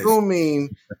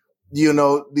consuming,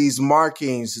 these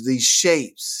markings, these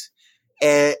shapes,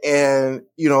 and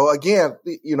again,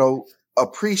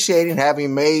 appreciating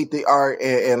having made the art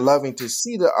and loving to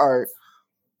see the art.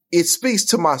 It speaks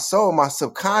to my soul, my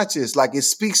subconscious. Like, it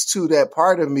speaks to that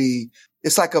part of me.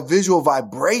 It's like a visual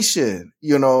vibration,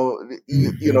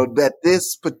 that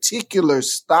this particular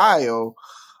style,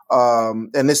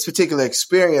 and this particular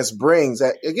experience brings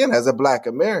that, again, as a Black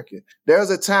American. There was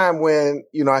a time when,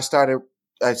 I started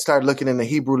looking into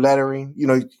Hebrew lettering.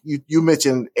 You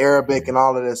mentioned Arabic and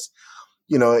all of this,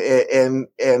 and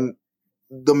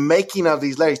the making of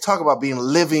these letters, talk about being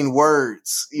living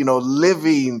words,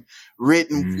 living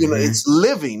written, it's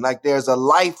living, like there's a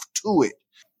life to it.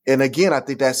 And again, I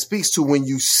think that speaks to when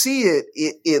you see it,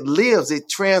 it lives, it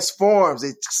transforms,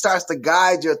 it starts to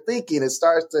guide your thinking.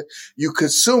 You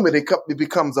consume it, it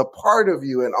becomes a part of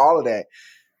you and all of that,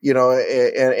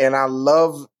 and I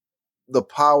love the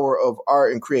power of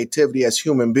art and creativity as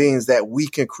human beings, that we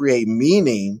can create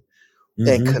meaning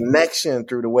and connection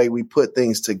through the way we put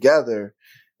things together.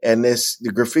 And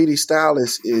the graffiti style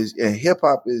and hip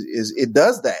hop it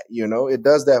does that, it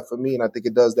does that for me. And I think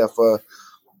it does that for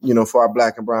our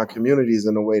Black and brown communities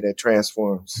in a way that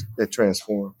transforms.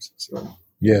 So.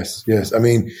 Yes. I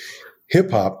mean, hip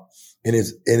hop in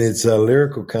its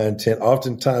lyrical content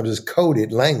oftentimes is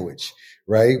coded language,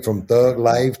 right? From thug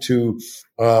life to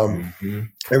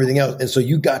everything else. And so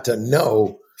you got to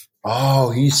know,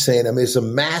 he's saying, it's a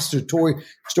master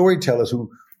storytellers who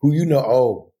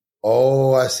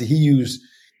I see. He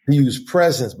used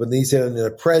presence, but then he said in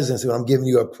the presence, when I'm giving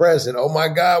you a present, oh my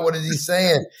God, what is he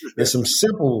saying? There's some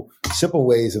simple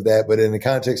ways of that, but in the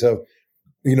context of,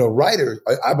 writers,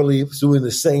 I believe, doing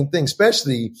the same thing,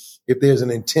 especially if there's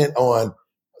an intent on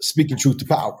speaking truth to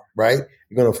power, right?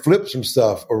 You're going to flip some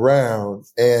stuff around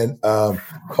and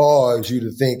cause you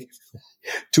to think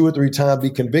 2 or 3 times, be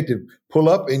convicted. Pull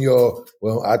up in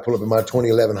I'd pull up in my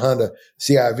 2011 Honda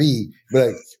CIV, be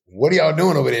like, what are y'all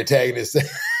doing over there tagging this thing?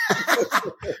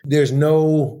 There's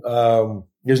no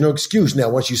excuse. Now,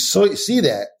 once you see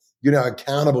that, you're now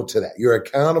accountable to that. You're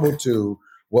accountable to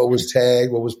what was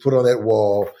tagged, what was put on that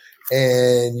wall,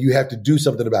 and you have to do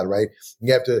something about it, right?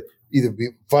 You have to either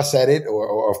fuss at it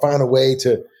or find a way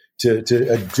to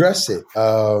address it.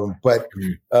 But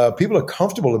people are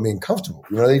comfortable in being comfortable.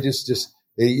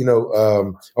 They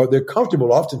or they're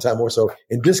comfortable oftentimes more so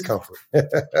in discomfort.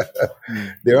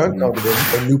 They're uncomfortable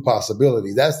in new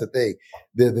possibilities. That's the thing.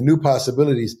 The new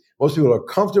possibilities, most people are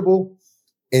comfortable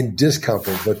in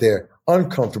discomfort, but they're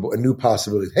uncomfortable in new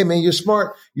possibilities. Hey man, you're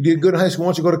smart. You did good in high school. Why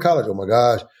don't you go to college? Oh my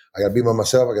gosh, I got to be by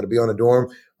myself. I got to be on a dorm.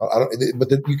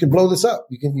 You can blow this up.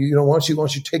 Once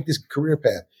you take this career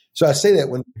path. So I say that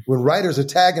when writers are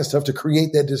tagging stuff to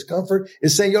create that discomfort,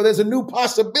 it's saying, there's a new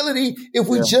possibility if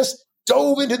we just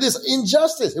dove into this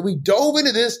injustice. If we dove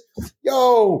into this,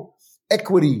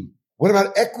 equity. What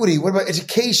about equity? What about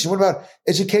education? What about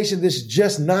education that's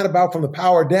just not about from the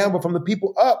power down, but from the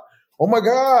people up? Oh my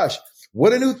gosh,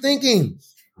 what a new thinking.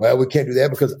 Well, we can't do that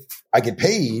because I get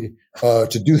paid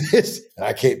to do this. And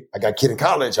I got a kid in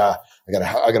college. I got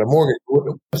a mortgage.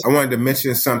 I wanted to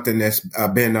mention something that's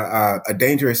been a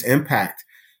dangerous impact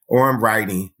on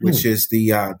writing, which is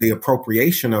the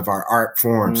appropriation of our art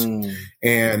forms.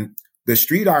 And the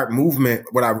street art movement,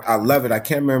 I love it. I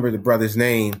can't remember the brother's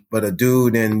name, but a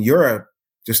dude in Europe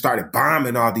just started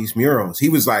bombing all these murals. He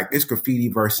was like, it's graffiti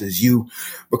versus you,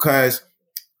 because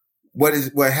what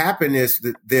happened is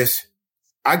that this,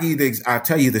 I'll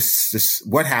tell you this,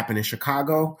 what happened in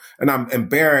Chicago. And I'm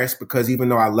embarrassed because even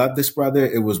though I love this brother,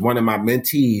 it was one of my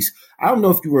mentees. I don't know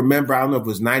if you remember, I don't know if it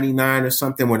was 99 or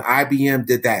something, when IBM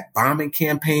did that bombing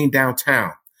campaign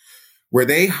downtown, where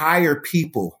they hired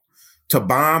people to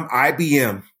bomb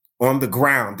IBM on the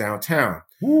ground downtown.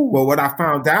 Ooh. Well, what I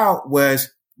found out was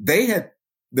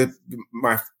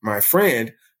my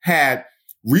friend had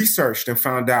researched and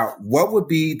found out what would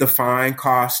be the fine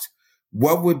cost,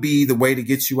 what would be the way to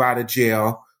get you out of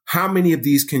jail, how many of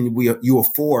these can you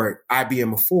afford,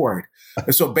 IBM afford.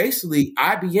 And so basically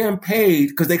IBM paid,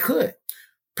 because they could,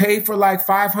 pay for like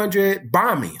 500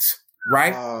 bombings,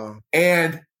 right?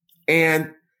 And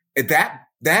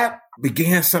that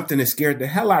began something that scared the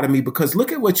hell out of me, because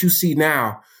look at what you see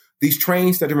now. These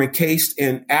trains that are encased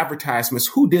in advertisements,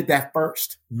 who did that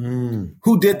first?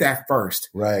 Who did that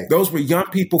first? Right. Those were young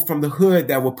people from the hood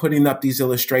that were putting up these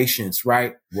illustrations,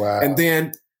 right? Wow. And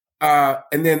then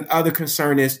other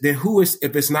concern is then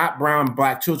if it's not brown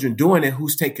Black children doing it,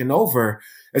 who's taking over?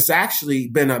 It's actually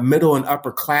been a middle and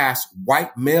upper class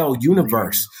white male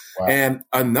universe. Wow. And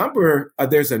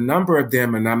there's a number of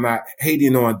them, and I'm not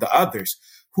hating on the others,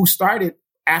 who started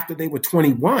after they were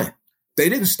 21. They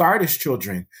didn't start as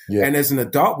children. Yeah. And as an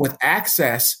adult with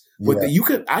access,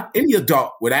 any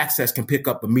adult with access can pick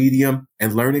up a medium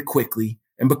and learn it quickly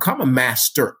and become a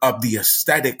master of the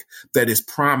aesthetic that is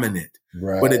prominent.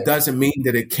 Right. But it doesn't mean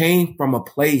that it came from a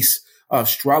place of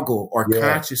struggle or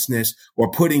consciousness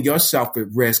or putting yourself at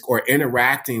risk or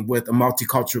interacting with a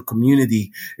multicultural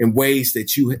community in ways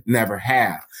that you never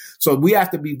have. So we have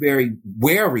to be very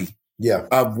wary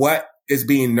of what is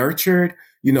being nurtured.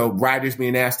 Writers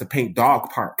being asked to paint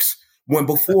dog parks when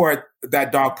before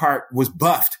that dog park was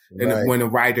buffed. And when a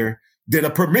writer did a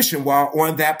permission wall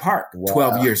on that park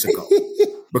 12 years ago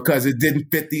because it didn't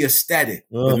fit the aesthetic.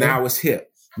 But now it's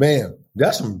hip. Man,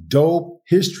 that's some dope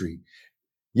history.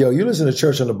 You listen to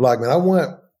Church on the Block, man. I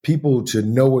want people to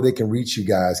know where they can reach you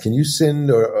guys. Can you send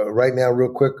right now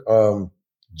real quick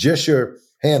just your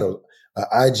handle,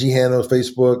 IG handle,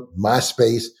 Facebook,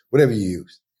 MySpace, whatever you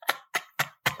use.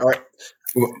 All right.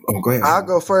 Go ahead. I'll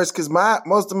go first because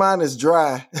most of mine is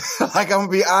dry. Like, I'm gonna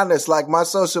be honest. Like, my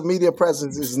social media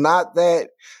presence is not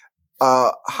that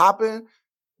hopping,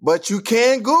 but you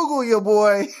can Google your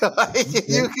boy.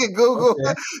 You can Google.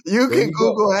 Okay. You can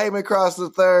Google Heyman Cross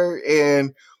III,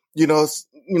 and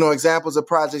examples of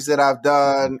projects that I've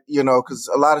done.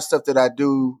 Because a lot of stuff that I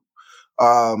do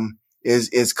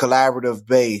is collaborative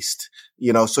based.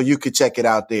 So you could check it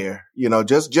out there.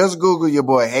 Just Google your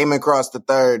boy Heyman Cross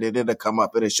III, and it'll come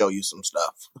up. It'll show you some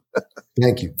stuff.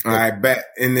 Thank you. All right, bet.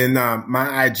 And then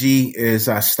my IG is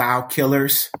Style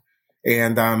Killers,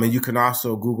 and you can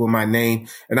also Google my name.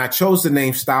 And I chose the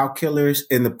name Style Killers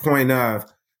in the point of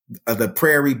the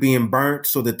prairie being burnt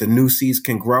so that the new seeds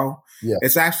can grow. Yeah.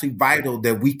 It's actually vital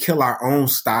that we kill our own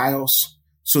styles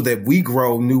so that we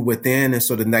grow new within, and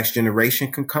so the next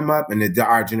generation can come up and that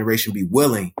our generation be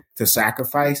willing to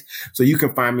sacrifice. So you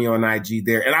can find me on IG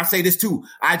there. And I'll say this too,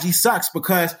 IG sucks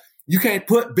because you can't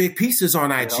put big pieces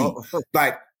on IG.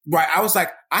 Like, right. I was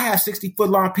like, I have 60-foot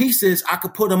long pieces. I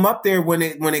could put them up there when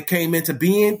it came into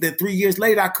being. Then 3 years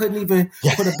later, I couldn't even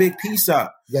put a big piece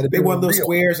up. They want little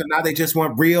squares and now they just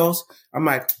want reels. I'm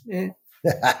like,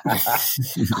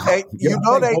 Hey,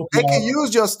 they can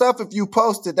use your stuff if you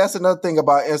post it. That's another thing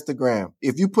about Instagram.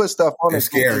 If you put stuff on it,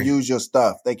 they can use your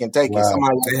stuff. They can take it.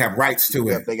 They have rights to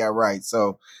it. They got rights.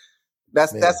 So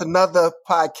that's another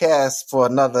podcast for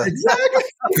another. Exactly.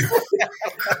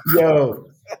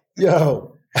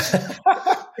 Yo.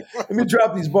 Let me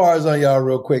drop these bars on y'all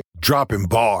real quick. Dropping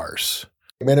bars.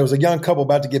 Man, there was a young couple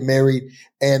about to get married,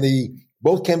 and they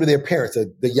both came to their parents.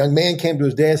 The young man came to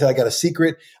his dad and said, I got a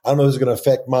secret. I don't know if this is going to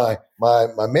affect my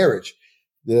marriage.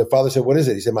 The father said, what is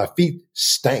it? He said, my feet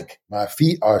stank. My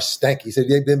feet are stanky. He said,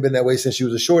 they've been that way since she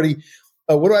was a shorty.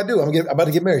 What do I do? I'm about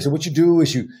to get married. So what you do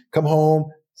is you come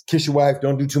home, kiss your wife,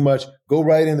 don't do too much, go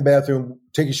right in the bathroom,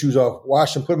 take your shoes off,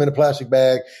 wash them, put them in a plastic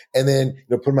bag, and then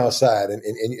put them outside. And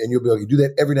you'll be able to do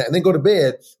that every night. And then go to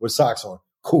bed with socks on.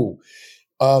 Cool.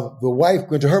 The wife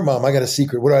went to her mom. I got a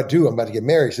secret. What do? I'm about to get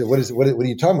married. She said, what are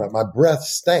you talking about? My breath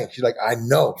stank. She's like, I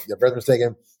know. Your breath was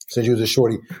stinking since you was a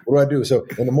shorty. What do? So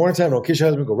in the morning time, don't kiss your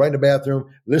husband, go right in the bathroom,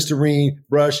 Listerine,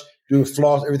 brush, do the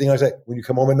floss, everything like that. When you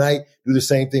come home at night, do the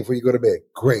same thing before you go to bed.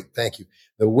 Great. Thank you.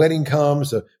 The wedding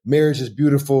comes. The marriage is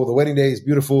beautiful. The wedding day is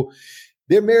beautiful.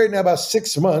 They're married now about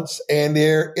 6 months, and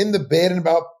they're in the bed, and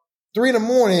about 3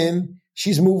 a.m,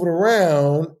 she's moving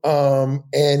around,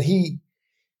 and he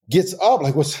gets up,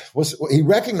 like, he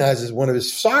recognizes one of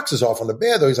his socks is off on the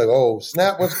bed, though. He's like, oh,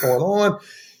 snap, what's going on?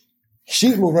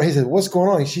 She's moving around. He says, what's going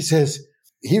on? She says,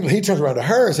 he turns around to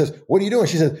her and says, what are you doing?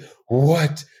 She says,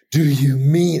 what do you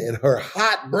mean? And her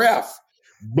hot breath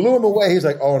blew him away. He's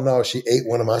like, oh, no, she ate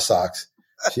one of my socks.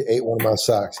 She ate one of my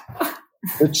socks.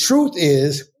 The truth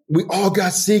is, we all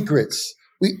got secrets.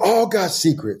 We all got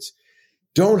secrets.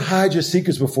 Don't hide your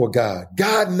secrets before God.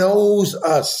 God knows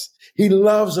us. He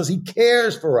loves us. He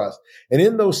cares for us. And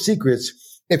in those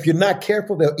secrets, if you're not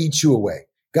careful, they'll eat you away.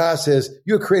 God says,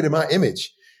 you're created in my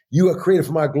image. You are created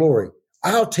for my glory.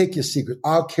 I'll take your secret.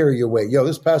 I'll carry you away. Yo,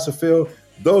 this is Pastor Phil.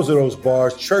 Those are those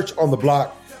bars. Church on the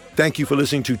Block. Thank you for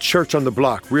listening to Church on the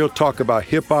Block. Real talk about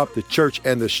hip hop, the church,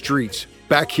 and the streets.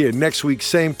 Back here next week,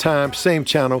 same time, same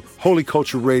channel, Holy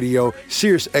Culture Radio,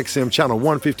 Sirius XM channel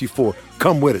 154.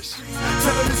 Come with us.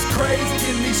 Tell them it's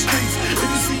crazy in these streets.